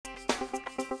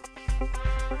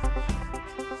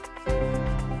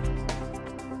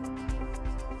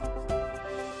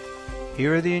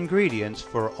Here are the ingredients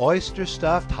for oyster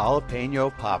stuffed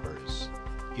jalapeno poppers.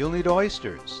 You'll need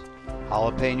oysters,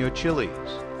 jalapeno chilies,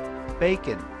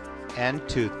 bacon, and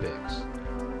toothpicks.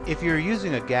 If you're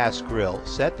using a gas grill,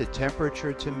 set the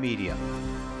temperature to medium.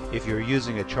 If you're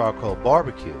using a charcoal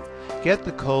barbecue, get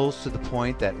the coals to the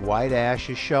point that white ash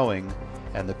is showing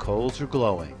and the coals are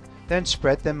glowing. Then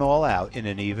spread them all out in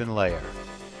an even layer.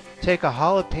 Take a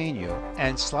jalapeno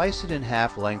and slice it in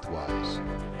half lengthwise.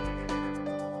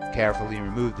 Carefully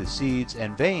remove the seeds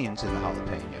and veins in the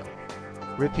jalapeno.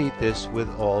 Repeat this with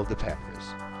all the peppers.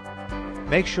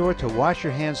 Make sure to wash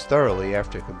your hands thoroughly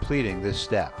after completing this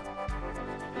step.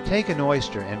 Take an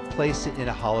oyster and place it in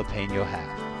a jalapeno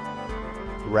half.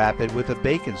 Wrap it with a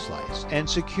bacon slice and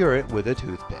secure it with a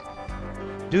toothpick.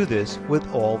 Do this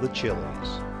with all the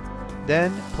chilies.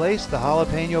 Then place the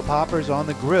jalapeno poppers on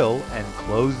the grill and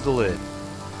close the lid.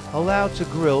 Allow to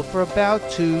grill for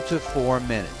about 2 to 4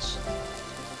 minutes.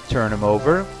 Turn them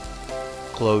over,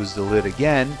 close the lid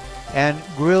again, and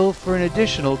grill for an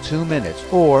additional 2 minutes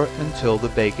or until the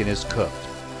bacon is cooked.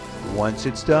 Once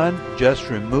it's done, just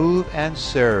remove and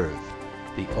serve.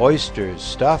 The Oyster's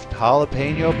stuffed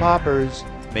jalapeno poppers,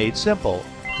 made simple,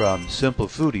 from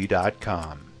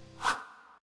simplefoodie.com.